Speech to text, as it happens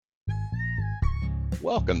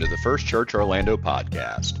Welcome to the First Church Orlando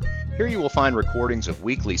podcast. Here you will find recordings of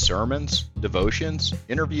weekly sermons, devotions,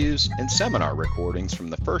 interviews, and seminar recordings from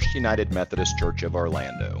the First United Methodist Church of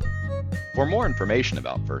Orlando. For more information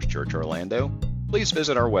about First Church Orlando, please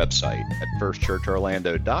visit our website at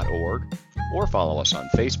firstchurchorlando.org or follow us on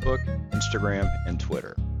Facebook, Instagram, and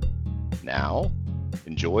Twitter. Now,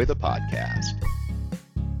 enjoy the podcast.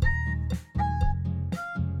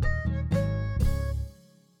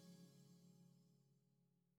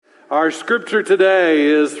 Our scripture today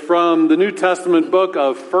is from the New Testament book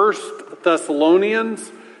of 1 Thessalonians,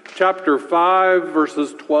 chapter 5,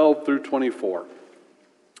 verses 12 through 24.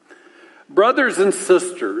 Brothers and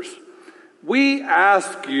sisters, we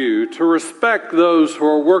ask you to respect those who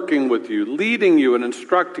are working with you, leading you and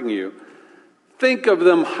instructing you. Think of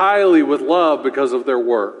them highly with love because of their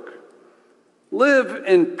work. Live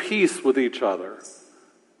in peace with each other.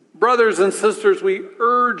 Brothers and sisters, we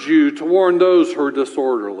urge you to warn those who are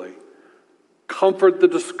disorderly. Comfort the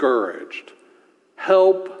discouraged.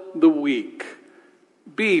 Help the weak.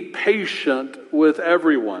 Be patient with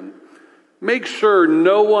everyone. Make sure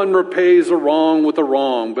no one repays a wrong with a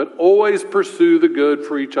wrong, but always pursue the good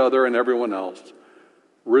for each other and everyone else.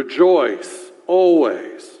 Rejoice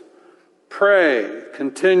always. Pray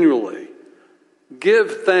continually.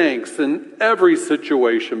 Give thanks in every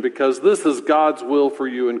situation because this is God's will for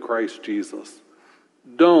you in Christ Jesus.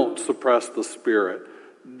 Don't suppress the Spirit.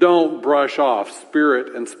 Don't brush off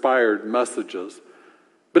Spirit-inspired messages,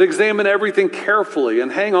 but examine everything carefully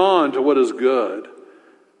and hang on to what is good.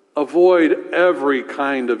 Avoid every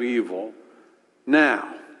kind of evil.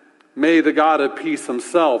 Now, may the God of peace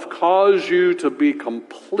himself cause you to be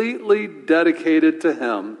completely dedicated to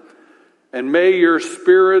him, and may your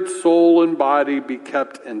spirit, soul, and body be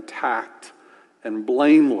kept intact and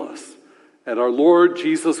blameless at our Lord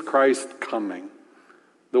Jesus Christ's coming.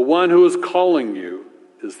 The one who is calling you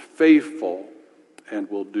is faithful and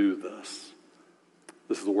will do this.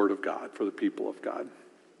 This is the word of God for the people of God.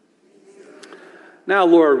 Now,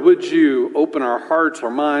 Lord, would you open our hearts,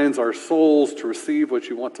 our minds, our souls to receive what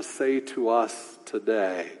you want to say to us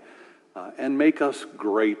today and make us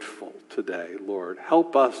grateful today, Lord.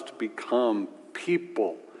 Help us to become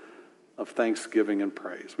people of thanksgiving and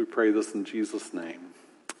praise. We pray this in Jesus' name.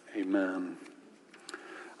 Amen.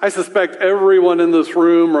 I suspect everyone in this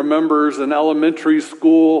room remembers in elementary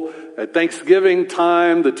school at Thanksgiving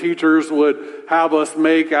time, the teachers would have us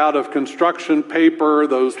make out of construction paper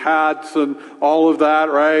those hats and all of that,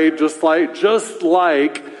 right? Just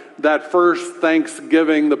like that first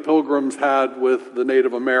Thanksgiving the Pilgrims had with the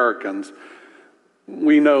Native Americans.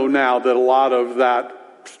 We know now that a lot of that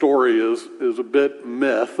story is a bit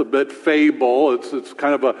myth, a bit fable. It's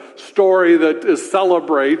kind of a story that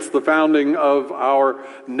celebrates the founding of our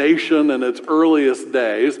nation in its earliest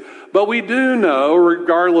days. But we do know,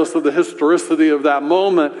 regardless of the historicity of that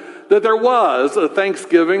moment, that there was a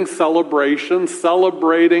Thanksgiving celebration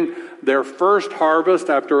celebrating their first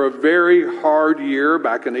harvest after a very hard year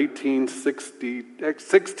back in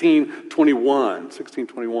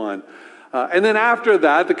 1621. And then after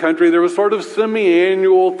that, the country, there was sort of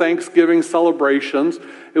semi-annual Thanksgiving celebrations.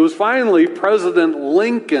 It was finally President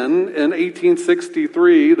Lincoln in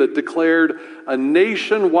 1863 that declared a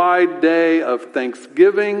nationwide day of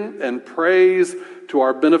thanksgiving and praise to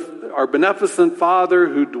our beneficent Father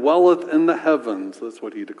who dwelleth in the heavens. That's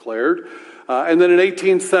what he declared. And then in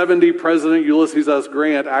 1870, President Ulysses S.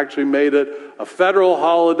 Grant actually made it a federal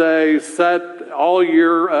holiday set all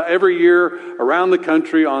year, every year around the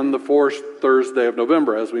country on the fourth Thursday of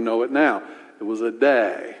November, as we know it now. It was a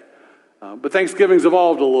day. But Thanksgiving's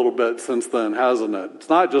evolved a little bit since then, hasn't it? It's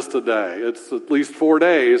not just a day. It's at least 4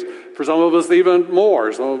 days. For some of us, even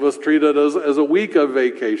more. Some of us treat it as a week of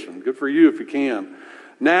vacation. Good for you if you can.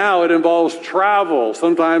 Now it involves travel,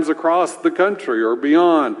 sometimes across the country or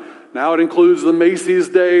beyond. Now it includes the Macy's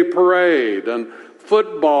Day Parade and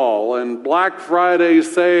football and Black Friday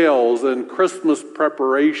sales and Christmas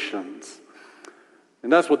preparations.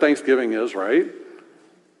 And that's what Thanksgiving is, right?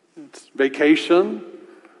 It's vacation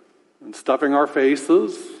and stuffing our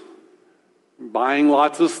faces, buying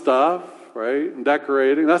lots of stuff, right? And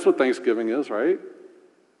decorating. That's what Thanksgiving is, right?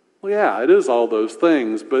 Well, yeah, it is all those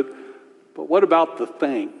things, but what about the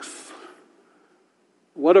thanks?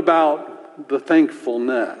 What about the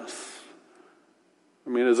thankfulness? I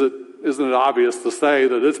mean, isn't it obvious to say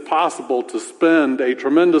that it's possible to spend a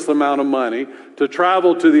tremendous amount of money, to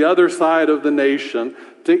travel to the other side of the nation,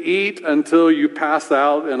 to eat until you pass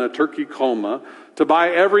out in a turkey coma, to buy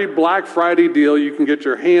every Black Friday deal you can get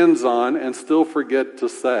your hands on and still forget to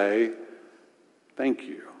say thank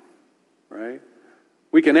you, right?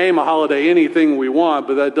 We can name a holiday anything we want,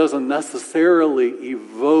 but that doesn't necessarily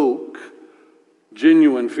evoke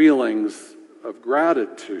genuine feelings of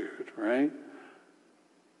gratitude, right?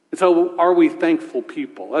 And so are we thankful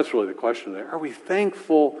people? That's really the question there. Are we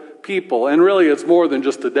thankful people? And really it's more than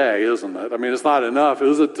just a day, isn't it? I mean, it's not enough,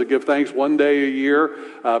 is it, to give thanks one day a year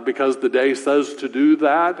because the day says to do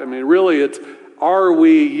that? I mean, really it's, are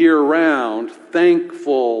we year-round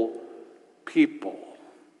thankful people?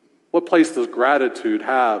 What place does gratitude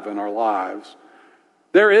have in our lives?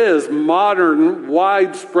 There is modern,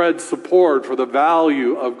 widespread support for the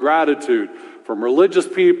value of gratitude from religious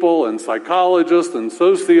people and psychologists and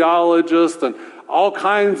sociologists, and all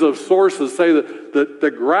kinds of sources say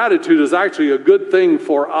that gratitude is actually a good thing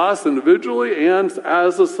for us individually and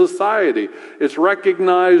as a society. It's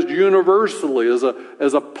recognized universally as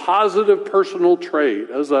a positive personal trait,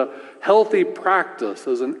 as a healthy practice,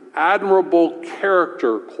 as an admirable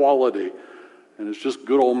character quality. And it's just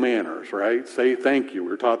good old manners, right? Say thank you.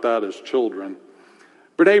 We're taught that as children.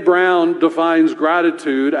 Brené Brown defines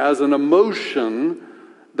gratitude as an emotion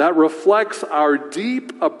that reflects our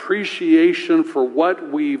deep appreciation for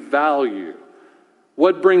what we value,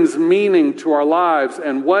 what brings meaning to our lives,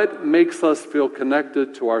 and what makes us feel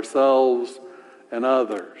connected to ourselves and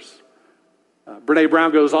others. Brené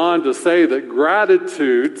Brown goes on to say that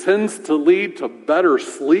gratitude tends to lead to better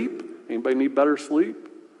sleep. Anybody need better sleep?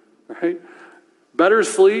 Right? Better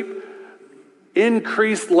sleep,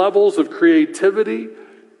 increased levels of creativity,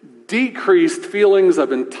 decreased feelings of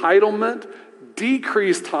entitlement,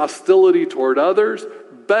 decreased hostility toward others,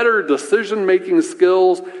 better decision-making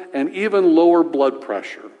skills, and even lower blood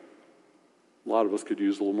pressure. A lot of us could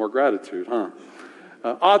use a little more gratitude, huh?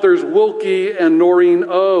 Authors Wilkie and Noreen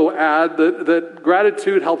O add that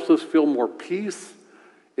gratitude helps us feel more peace.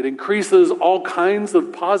 It increases all kinds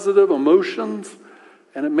of positive emotions,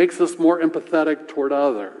 and it makes us more empathetic toward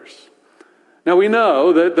others. Now we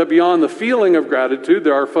know that beyond the feeling of gratitude,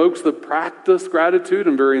 there are folks that practice gratitude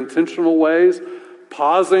in very intentional ways,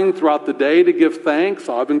 pausing throughout the day to give thanks,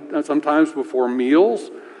 often sometimes before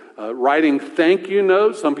meals, writing thank you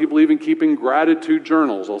notes, some people even keeping gratitude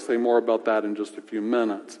journals. I'll say more about that in just a few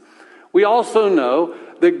minutes. We also know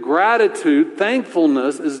that gratitude,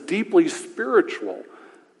 thankfulness, is deeply spiritual,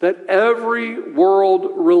 that every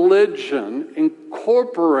world religion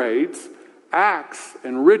incorporates acts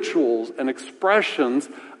and rituals and expressions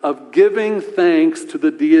of giving thanks to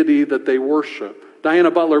the deity that they worship.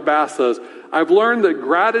 Diana Butler Bass says, I've learned that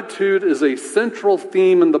gratitude is a central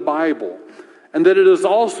theme in the Bible, and that it is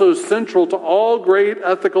also central to all great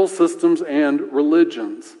ethical systems and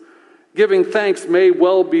religions. Giving thanks may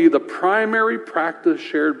well be the primary practice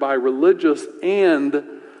shared by religious and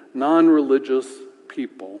non-religious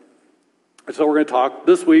people. And so we're going to talk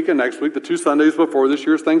this week and next week, the 2 Sundays before this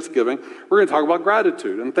year's Thanksgiving, we're going to talk about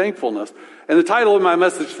gratitude and thankfulness. And the title of my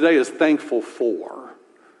message today is Thankful For.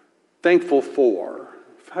 Thankful for.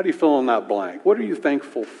 How do you fill in that blank? What are you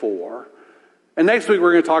thankful for? And next week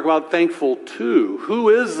we're going to talk about thankful to. Who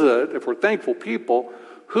is it, if we're thankful people,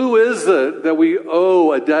 who is it that we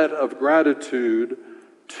owe a debt of gratitude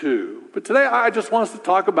to? But today I just want us to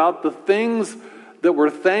talk about the things that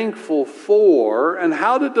we're thankful for and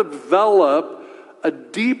how to develop a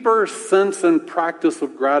deeper sense and practice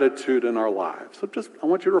of gratitude in our lives. So I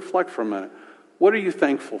want you to reflect for a minute. What are you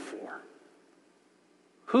thankful for?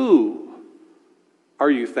 Who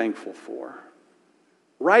are you thankful for?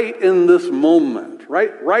 Right in this moment,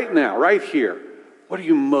 right now, right here, what are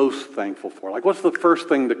you most thankful for? Like, what's the first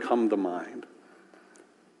thing to come to mind?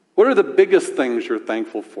 What are the biggest things you're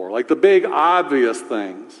thankful for? Like the big, obvious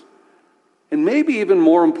things. And maybe even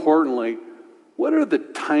more importantly, what are the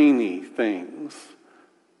tiny things,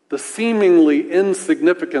 the seemingly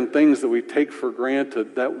insignificant things that we take for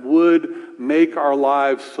granted that would make our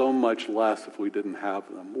lives so much less if we didn't have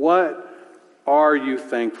them? What are you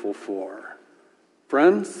thankful for?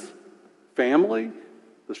 Friends, family,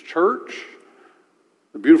 this church,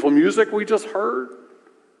 the beautiful music we just heard,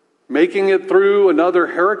 making it through another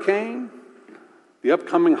hurricane, the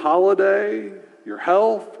upcoming holiday, your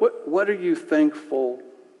health. What are you thankful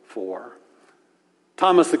for?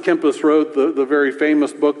 Thomas à Kempis wrote the very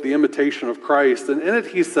famous book, The Imitation of Christ, and in it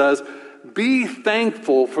he says, be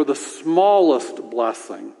thankful for the smallest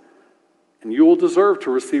blessing, and you will deserve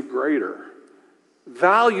to receive greater.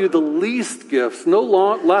 Value the least gifts, no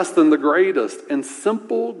less than the greatest, and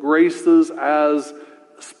simple graces as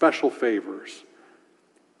special favors.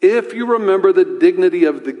 If you remember the dignity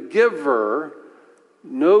of the giver,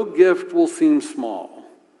 no gift will seem small,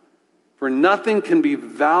 for nothing can be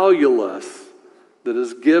valueless that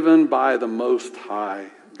is given by the Most High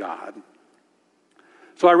God.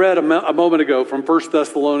 So I read a moment ago from 1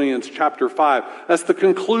 Thessalonians chapter 5. That's the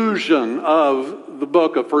conclusion of the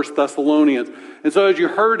book of 1 Thessalonians. And so as you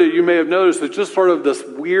heard it, you may have noticed it's just sort of this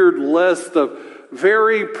weird list of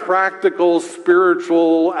very practical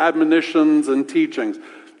spiritual admonitions and teachings.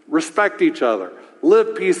 Respect each other.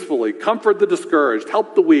 Live peacefully. Comfort the discouraged.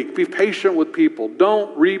 Help the weak. Be patient with people.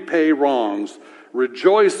 Don't repay wrongs.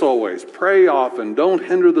 Rejoice always. Pray often. Don't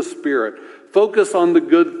hinder the Spirit. Focus on the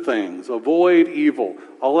good things. Avoid evil.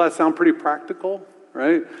 All that sound pretty practical,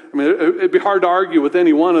 right? I mean, it'd be hard to argue with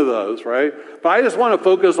any one of those, right? But I just want to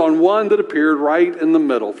focus on one that appeared right in the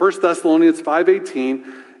middle. 1 Thessalonians 5:18.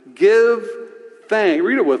 Give thanks.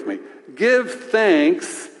 Read it with me. Give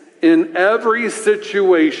thanks in every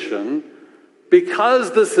situation,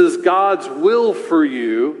 because this is God's will for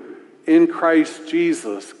you in Christ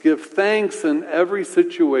Jesus. Give thanks in every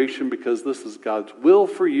situation, because this is God's will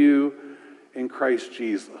for you in Christ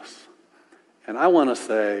Jesus. And I want to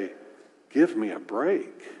say, give me a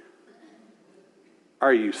break.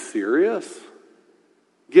 Are you serious?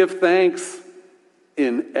 Give thanks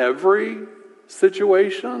in every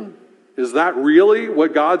situation? Is that really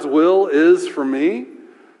what God's will is for me?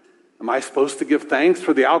 Am I supposed to give thanks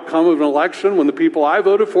for the outcome of an election when the people I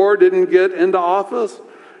voted for didn't get into office?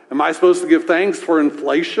 Am I supposed to give thanks for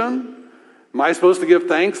inflation? Am I supposed to give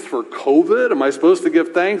thanks for COVID? Am I supposed to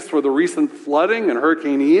give thanks for the recent flooding and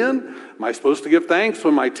Hurricane Ian? Am I supposed to give thanks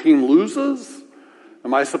when my team loses?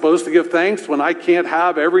 Am I supposed to give thanks when I can't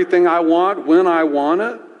have everything I want when I want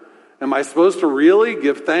it? Am I supposed to really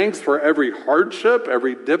give thanks for every hardship,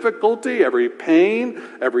 every difficulty, every pain,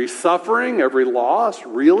 every suffering, every loss?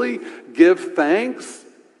 Really give thanks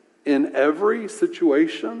in every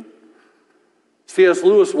situation? C.S.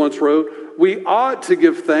 Lewis once wrote, "We ought to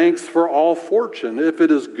give thanks for all fortune, if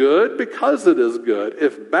it is good, because it is good,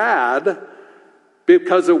 if bad,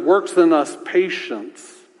 because it works in us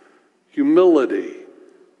patience, humility,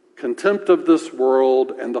 contempt of this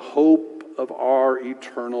world, and the hope of our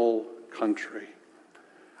eternal country."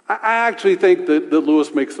 I actually think that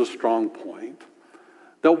Lewis makes a strong point.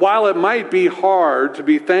 That while it might be hard to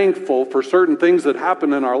be thankful for certain things that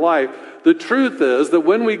happen in our life, the truth is that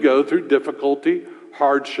when we go through difficulty,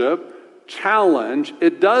 hardship, challenge,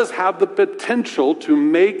 it does have the potential to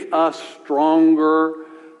make us stronger,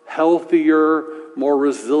 healthier, more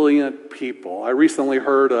resilient people. I recently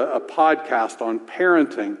heard a podcast on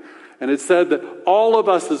parenting, and it said that all of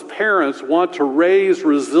us as parents want to raise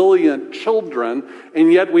resilient children,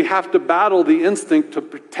 and yet we have to battle the instinct to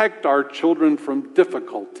protect our children from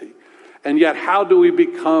difficulty. And yet, how do we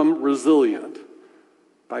become resilient?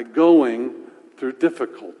 By going through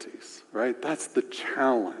difficulties, right? That's the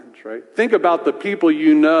challenge, right? Think about the people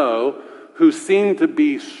you know who seem to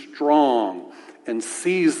be strong and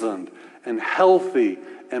seasoned and healthy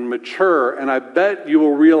and mature, and I bet you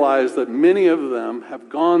will realize that many of them have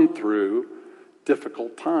gone through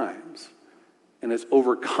difficult times. And it's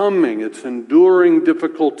overcoming, it's enduring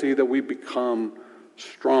difficulty that we become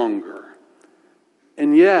stronger.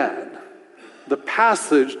 And yet, the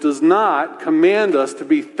passage does not command us to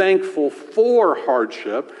be thankful for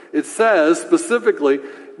hardship. It says specifically,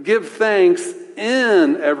 give thanks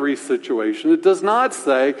in every situation. It does not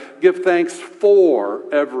say, give thanks for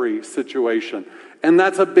every situation. And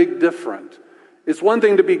that's a big difference. It's one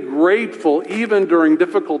thing to be grateful even during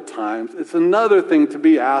difficult times. It's another thing to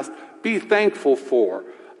be asked, be thankful for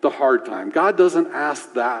the hard time. God doesn't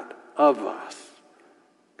ask that of us.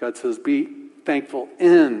 God says, be thankful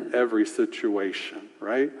in every situation,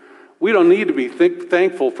 right? We don't need to be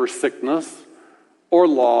thankful for sickness or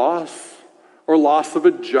loss of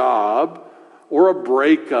a job or a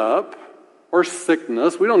breakup or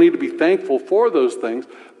sickness. We don't need to be thankful for those things.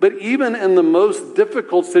 But even in the most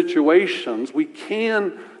difficult situations, we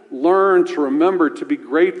can learn to remember to be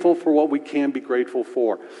grateful for what we can be grateful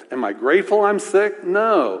for. Am I grateful I'm sick?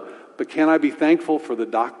 No. But can I be thankful for the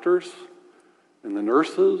doctors and the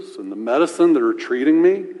nurses and the medicine that are treating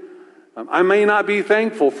me? I may not be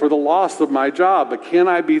thankful for the loss of my job, but can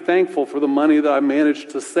I be thankful for the money that I managed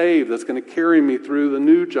to save that's going to carry me through the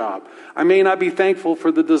new job? I may not be thankful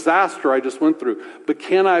for the disaster I just went through, but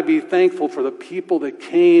can I be thankful for the people that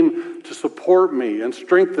came to support me and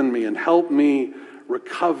strengthen me and help me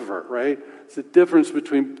recover, right? It's the difference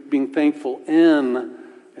between being thankful in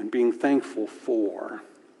and being thankful for.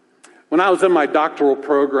 When I was in my doctoral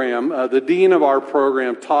program, the dean of our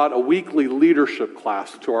program taught a weekly leadership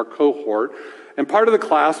class to our cohort. And part of the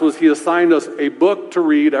class was he assigned us a book to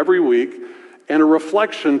read every week and a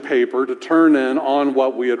reflection paper to turn in on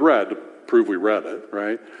what we had read, to prove we read it,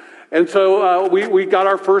 right? And so we got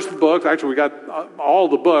our first book. Actually, we got all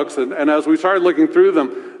the books. And as we started looking through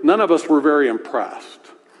them, none of us were very impressed.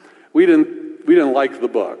 We didn't like the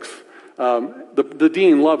books. The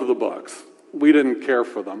dean loved the books. We didn't care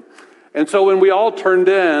for them. And so when we all turned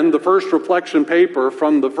in the first reflection paper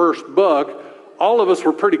from the first book, all of us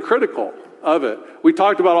were pretty critical of it. We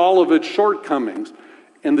talked about all of its shortcomings,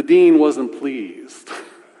 and the dean wasn't pleased.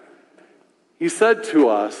 He said to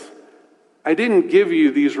us, I didn't give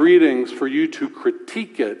you these readings for you to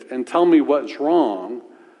critique it and tell me what's wrong.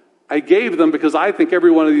 I gave them because I think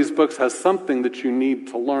every one of these books has something that you need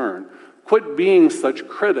to learn. Quit being such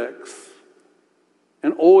critics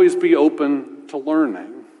and always be open to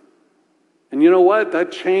learning. And you know what?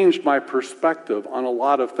 That changed my perspective on a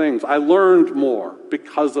lot of things. I learned more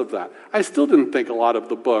because of that. I still didn't think a lot of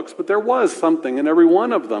the books, but there was something in every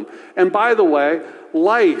one of them. And by the way,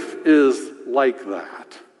 life is like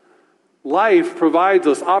that. Life provides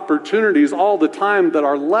us opportunities all the time that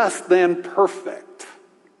are less than perfect.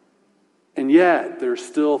 And yet, there's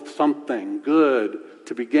still something good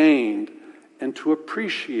to be gained and to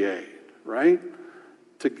appreciate, right?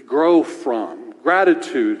 To grow from.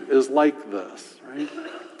 Gratitude is like this, right?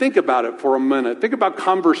 Think about it for a minute. Think about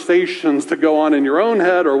conversations to go on in your own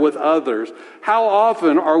head or with others. How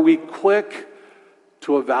often are we quick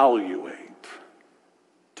to evaluate,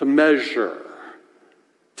 to measure,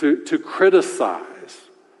 to criticize,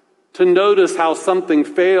 to notice how something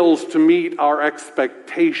fails to meet our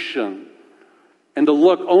expectation, and to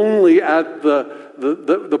look only at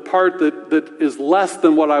the part that is less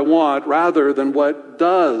than what I want rather than what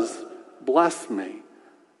does bless me.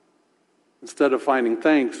 Instead of finding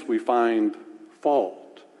thanks, we find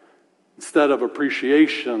fault. Instead of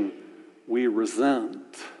appreciation, we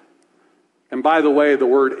resent. And by the way, the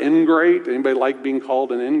word ingrate, anybody like being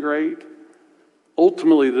called an ingrate?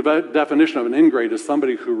 Ultimately, the definition of an ingrate is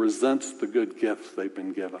somebody who resents the good gifts they've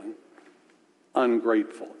been given.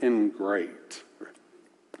 Ungrateful, ingrate.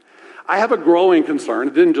 I have a growing concern.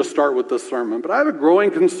 It didn't just start with this sermon, but I have a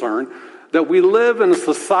growing concern that we live in a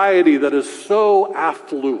society that is so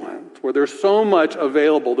affluent, where there's so much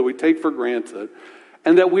available that we take for granted,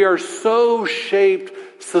 and that we are so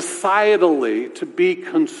shaped societally to be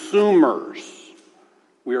consumers.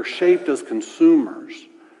 We are shaped as consumers.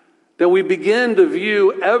 That we begin to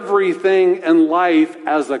view everything in life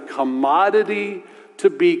as a commodity to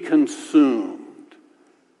be consumed.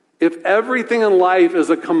 If everything in life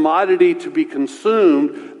is a commodity to be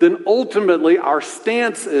consumed, then ultimately our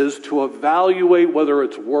stance is to evaluate whether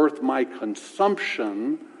it's worth my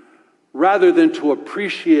consumption rather than to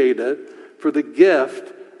appreciate it for the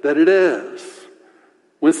gift that it is.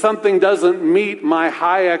 When something doesn't meet my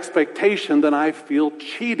high expectation, then I feel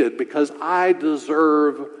cheated because I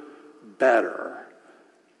deserve better.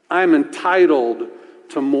 I'm entitled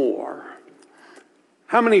to more.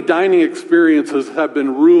 How many dining experiences have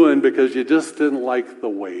been ruined because you just didn't like the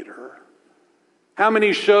waiter? How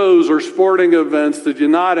many shows or sporting events did you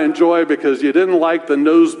not enjoy because you didn't like the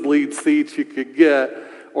nosebleed seats you could get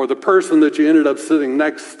or the person that you ended up sitting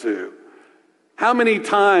next to? How many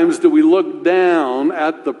times do we look down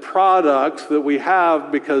at the products that we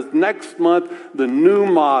have because next month the new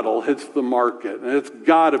model hits the market and it's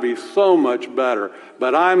got to be so much better,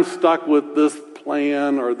 but I'm stuck with this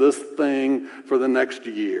plan or this thing for the next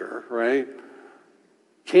year, right?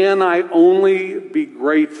 Can I only be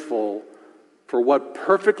grateful for what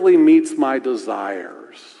perfectly meets my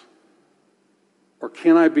desires? Or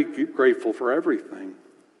can I be grateful for everything?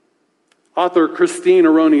 Author Christine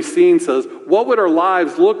Aroney-Seen says, what would our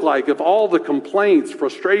lives look like if all the complaints,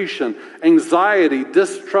 frustration, anxiety,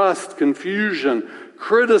 distrust, confusion,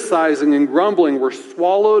 criticizing, and grumbling were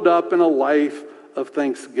swallowed up in a life of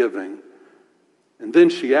thanksgiving? And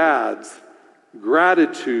then she adds,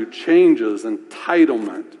 gratitude changes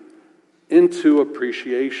entitlement into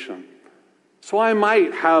appreciation. So I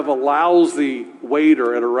might have a lousy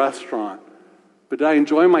waiter at a restaurant, but did I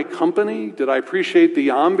enjoy my company? Did I appreciate the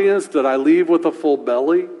ambience? Did I leave with a full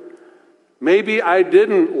belly? Maybe I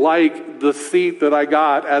didn't like the seat that I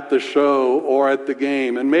got at the show or at the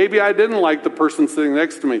game, and maybe I didn't like the person sitting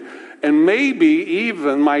next to me, and maybe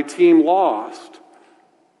even my team lost.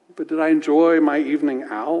 But did I enjoy my evening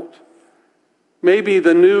out? Maybe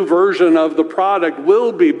the new version of the product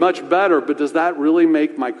will be much better, but does that really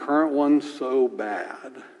make my current one so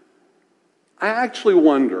bad? I actually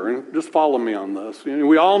wonder, and just follow me on this.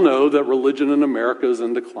 We all know that religion in America is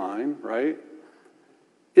in decline, right?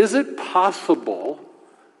 Is it possible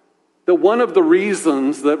that one of the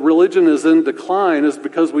reasons that religion is in decline is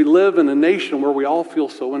because we live in a nation where we all feel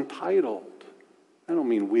so entitled? I don't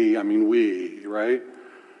mean we, I mean we, right?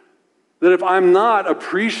 That if I'm not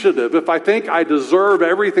appreciative, if I think I deserve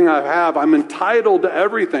everything I have, I'm entitled to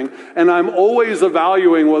everything, and I'm always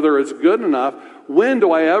evaluating whether it's good enough, when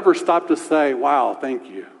do I ever stop to say, wow, thank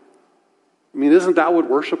you? I mean, isn't that what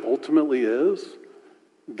worship ultimately is?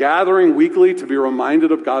 Gathering weekly to be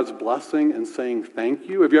reminded of God's blessing and saying thank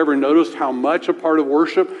you. Have you ever noticed how much a part of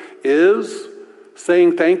worship is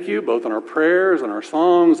saying thank you, both in our prayers and our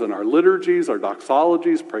songs and our liturgies, our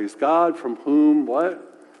doxologies, praise God, from whom what?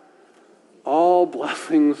 All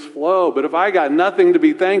blessings flow. But if I got nothing to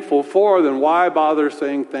be thankful for, then why bother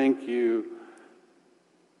saying thank you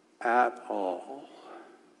at all?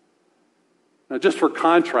 Now, just for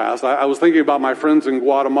contrast, I was thinking about my friends in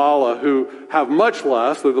Guatemala who have much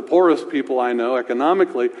less. They're the poorest people I know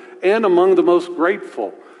economically and among the most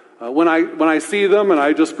grateful. When I see them and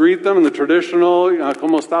I just greet them in the traditional,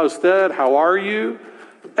 ¿Cómo está usted? How are you?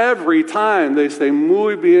 Every time they say,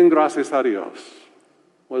 muy bien, gracias a Dios.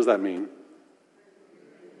 What does that mean?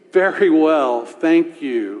 Very well, thank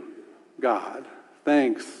you, God.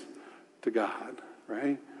 Thanks to God,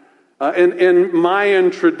 right? In Mayan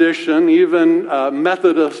tradition, even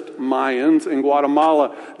Methodist Mayans in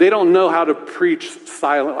Guatemala, they don't know how to preach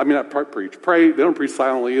silent. I mean, not pray. They don't preach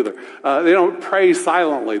silently either. They don't pray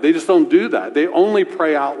silently. They just don't do that. They only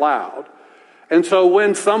pray out loud. And so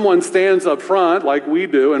when someone stands up front, like we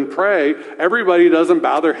do, and pray, everybody doesn't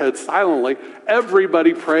bow their heads silently.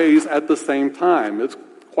 Everybody prays at the same time. It's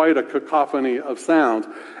quite a cacophony of sounds.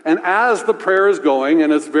 And as the prayer is going,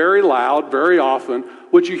 and it's very loud, very often,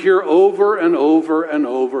 what you hear over and over and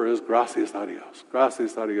over is gracias a Dios,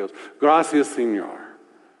 gracias a Dios, gracias Señor.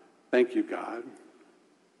 Thank you, God.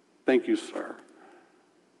 Thank you, sir.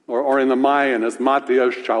 Or in the Mayan, it's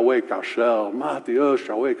Matios Chahue Kashel, Matios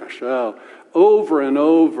Chahue Kashel, over and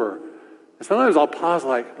over. And sometimes I'll pause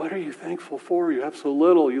like, what are you thankful for? You have so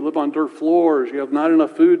little. You live on dirt floors. You have not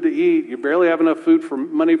enough food to eat. You barely have enough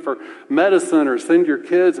money for medicine or send your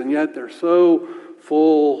kids, and yet they're so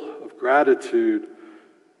full of gratitude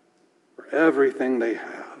for everything they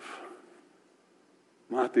have.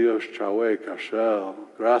 Matios Chahue Kashel,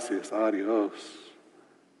 gracias a Dios.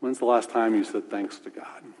 When's the last time you said thanks to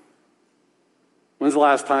God? When's the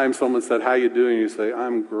last time someone said, how you doing? You say,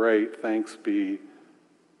 I'm great, thanks be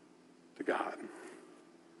to God.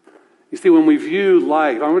 You see, when we view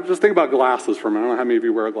life, I'm just think about glasses for a minute. I don't know how many of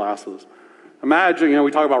you wear glasses. Imagine,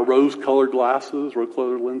 we talk about rose-colored glasses,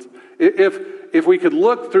 rose-colored lenses. If we could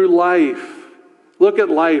look at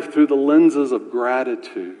life through the lenses of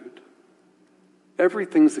gratitude,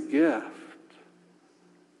 everything's a gift.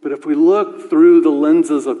 But if we look through the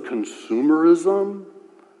lenses of consumerism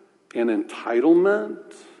and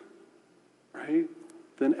entitlement, right,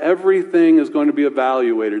 then everything is going to be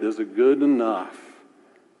evaluated. Is it good enough?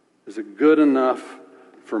 Is it good enough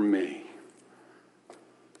for me?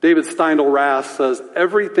 David Steindl-Rast says,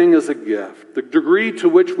 everything is a gift. The degree to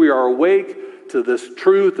which we are awake to this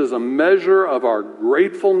truth is a measure of our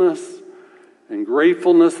gratefulness, and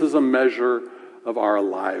gratefulness is a measure of our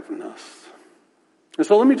aliveness. And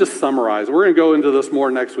so let me just summarize. We're going to go into this more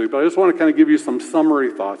next week, but I just want to kind of give you some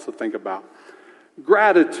summary thoughts to think about.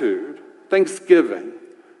 Gratitude, thanksgiving,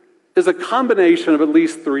 is a combination of at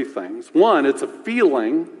least three things. One, it's a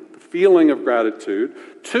feeling, the feeling of gratitude.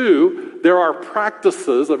 Two, there are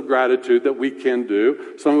practices of gratitude that we can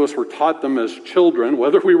do. Some of us were taught them as children.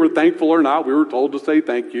 Whether we were thankful or not, we were told to say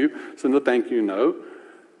thank you, send a thank you note.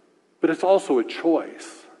 But it's also a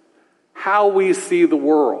choice. How we see the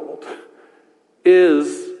world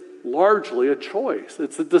is largely a choice.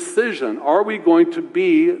 It's a decision. Are we going to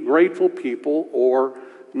be grateful people or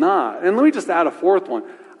not? And let me just add a fourth one.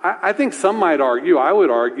 I think some might argue, I would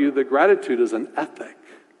argue, that gratitude is an ethic.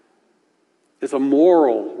 It's a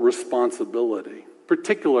moral responsibility,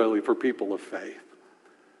 particularly for people of faith.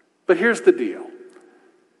 But here's the deal.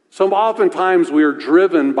 So oftentimes we are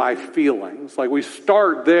driven by feelings. Like we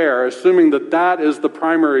start there, assuming that that is the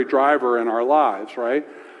primary driver in our lives, right?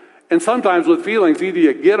 And sometimes with feelings, either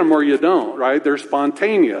you get them or you don't, right? They're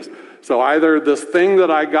spontaneous. So either this thing that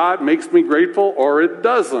I got makes me grateful or it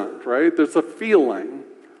doesn't, right? There's a feeling.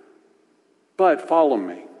 But follow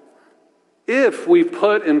me. If we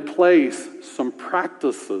put in place some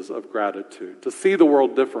practices of gratitude to see the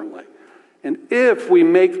world differently, and if we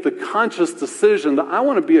make the conscious decision that I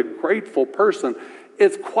want to be a grateful person,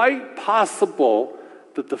 it's quite possible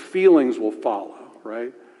that the feelings will follow,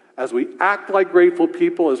 right? As we act like grateful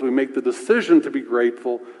people, as we make the decision to be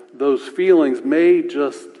grateful, those feelings may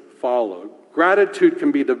just follow. Gratitude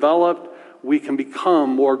can be developed. We can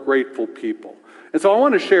become more grateful people. And so I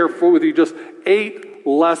want to share with you just 8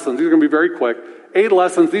 lessons. These are going to be very quick. 8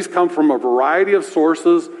 lessons. These come from a variety of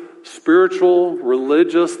sources. spiritual,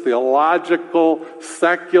 religious, theological,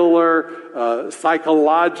 secular,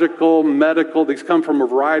 psychological, medical. These come from a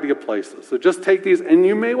variety of places. So just take these, and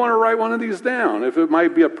you may want to write one of these down if it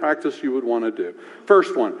might be a practice you would want to do.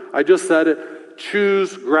 First one, I just said it,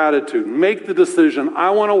 choose gratitude. Make the decision,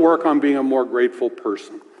 I want to work on being a more grateful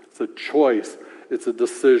person. It's a choice. It's a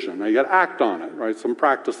decision. Now you got to act on it, right? Some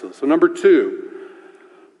practices. So number 2,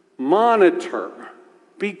 monitor.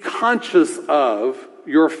 Be conscious of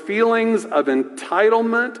your feelings of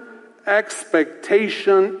entitlement,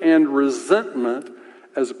 expectation, and resentment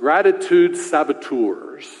as gratitude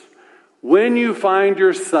saboteurs. When you find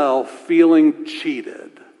yourself feeling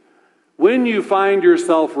cheated, when you find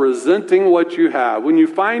yourself resenting what you have, when you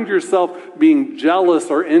find yourself being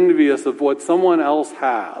jealous or envious of what someone else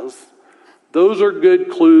has, those are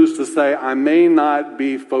good clues to say, I may not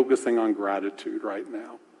be focusing on gratitude right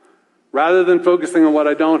now. Rather than focusing on what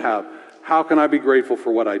I don't have, how can I be grateful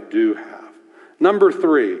for what I do have? Number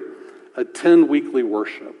 3, attend weekly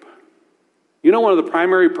worship. You know one of the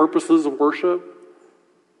primary purposes of worship?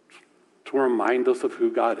 To remind us of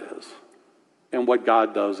who God is and what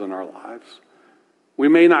God does in our lives. We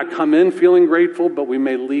may not come in feeling grateful, but we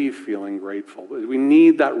may leave feeling grateful. We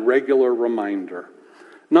need that regular reminder.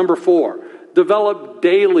 Number 4, develop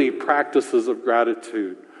daily practices of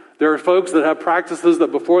gratitude. There are folks that have practices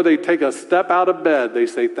that before they take a step out of bed, they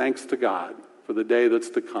say thanks to God for the day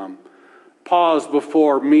that's to come. Pause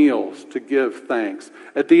before meals to give thanks.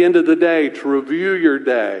 At the end of the day, to review your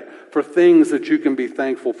day for things that you can be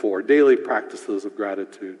thankful for. Daily practices of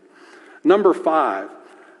gratitude. Number 5,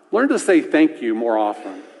 learn to say thank you more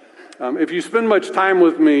often. If you spend much time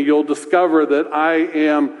with me, you'll discover that I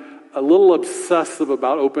am a little obsessive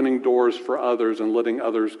about opening doors for others and letting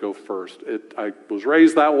others go first. I was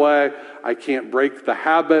raised that way. I can't break the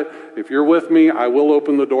habit. If you're with me, I will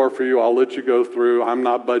open the door for you. I'll let you go through. I'm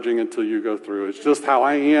not budging until you go through. It's just how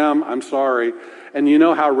I am. I'm sorry. And you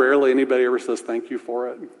know how rarely anybody ever says thank you for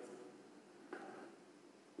it?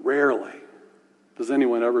 Rarely does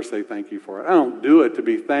anyone ever say thank you for it. I don't do it to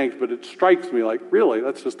be thanked, but it strikes me like, really,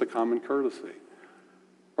 that's just a common courtesy.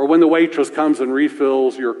 Or when the waitress comes and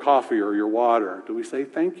refills your coffee or your water, do we say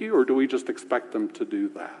thank you, or do we just expect them to do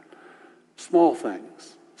that? Small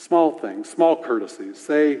things, small courtesies.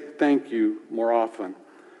 Say thank you more often.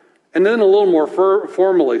 And then a little more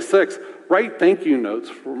formally, 6, write thank you notes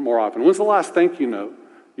more often. When's the last thank you note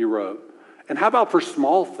you wrote? And how about for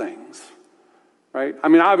small things? Right? I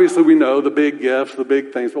mean, obviously we know the big gifts, the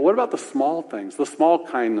big things, but what about the small things, the small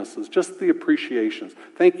kindnesses, just the appreciations?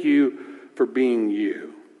 Thank you for being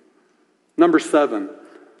you. Number 7,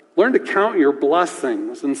 learn to count your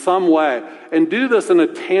blessings in some way and do this in a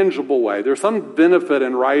tangible way. There's some benefit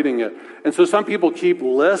in writing it. And so some people keep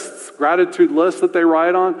lists, gratitude lists that they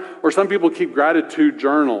write on, or some people keep gratitude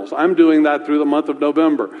journals. I'm doing that through the month of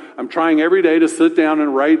November. I'm trying every day to sit down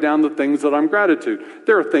and write down the things that I'm gratitude.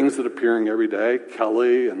 There are things that are appearing every day,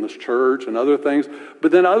 Kelly and this church and other things,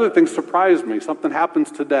 but then other things surprise me. Something happens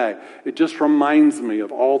today. It just reminds me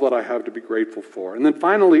of all that I have to be grateful for. And then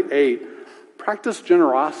finally, 8, practice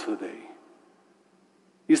generosity.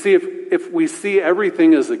 You see, if we see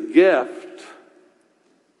everything as a gift,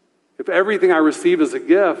 if everything I receive is a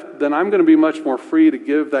gift, then I'm going to be much more free to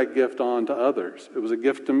give that gift on to others. It was a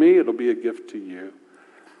gift to me, it'll be a gift to you.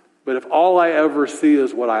 But if all I ever see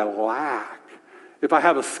is what I lack, if I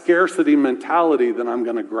have a scarcity mentality, then I'm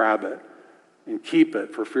going to grab it and keep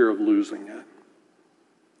it for fear of losing it.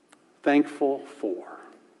 Thankful for.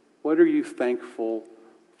 What are you thankful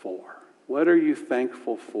for? What are you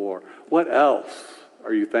thankful for? What else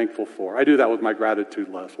are you thankful for? I do that with my gratitude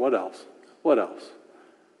list. What else? What else?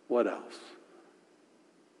 What else?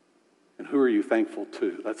 And who are you thankful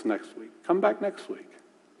to? That's next week. Come back next week.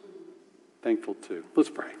 Thankful to. Let's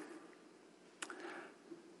pray.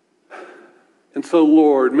 And so,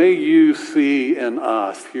 Lord, may you see in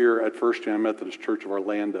us here at First United Methodist Church of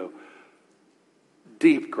Orlando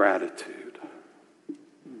deep gratitude,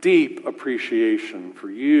 deep appreciation for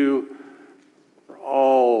you,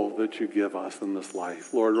 all that you give us in this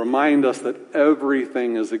life. Lord, remind us that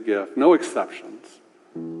everything is a gift, no exceptions.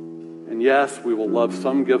 And yes, we will love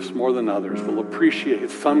some gifts more than others. We'll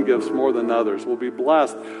appreciate some gifts more than others. We'll be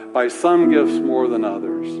blessed by some gifts more than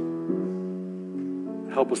others.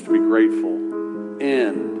 Help us to be grateful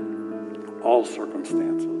in all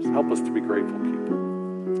circumstances. Help us to be grateful people.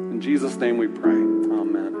 In Jesus' name we pray.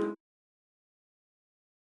 Amen.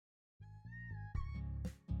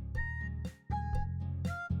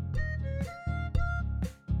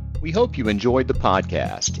 We hope you enjoyed the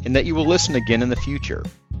podcast and that you will listen again in the future.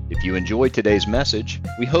 If you enjoyed today's message,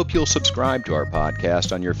 we hope you'll subscribe to our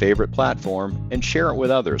podcast on your favorite platform and share it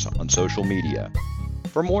with others on social media.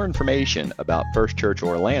 For more information about First Church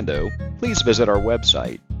Orlando, please visit our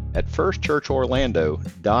website at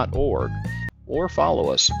firstchurchorlando.org or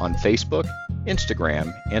follow us on Facebook,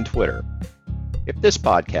 Instagram, and Twitter. If this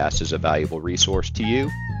podcast is a valuable resource to you,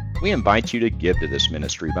 we invite you to give to this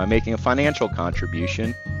ministry by making a financial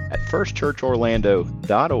contribution at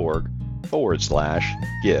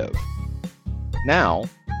firstchurchorlando.org/give. Now,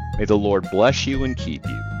 may the Lord bless you and keep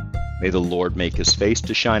you. May the Lord make his face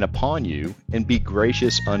to shine upon you and be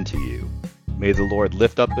gracious unto you. May the Lord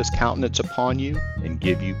lift up his countenance upon you and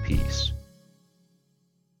give you peace.